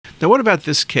Now, what about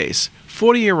this case?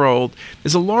 40-year-old,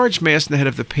 there's a large mass in the head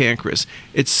of the pancreas.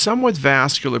 It's somewhat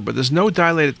vascular, but there's no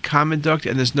dilated common duct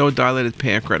and there's no dilated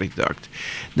pancreatic duct.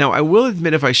 Now, I will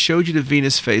admit if I showed you the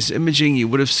venous face imaging, you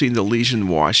would have seen the lesion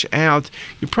wash out.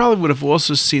 You probably would have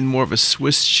also seen more of a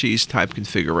Swiss cheese type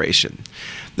configuration.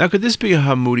 Now, could this be a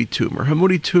Hamoudi tumor?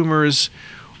 Hamoudi tumors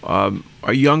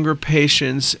are younger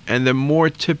patients, and they're more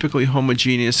typically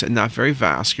homogeneous and not very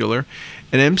vascular.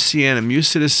 An MCN, a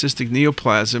mucidocytic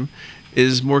neoplasm,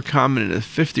 is more common in a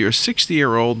 50 or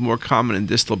 60-year-old, more common in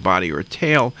distal body or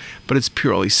tail, but it's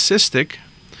purely cystic.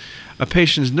 A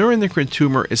patient's neuroendocrine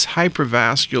tumor is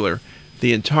hypervascular.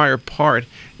 The entire part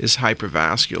is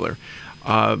hypervascular.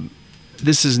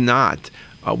 This is not.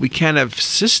 We can have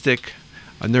cystic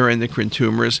neuroendocrine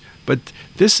tumors, but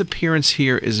this appearance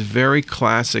here is very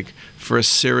classic for a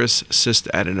serous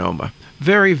cystadenoma.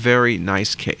 Very, very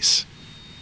nice case.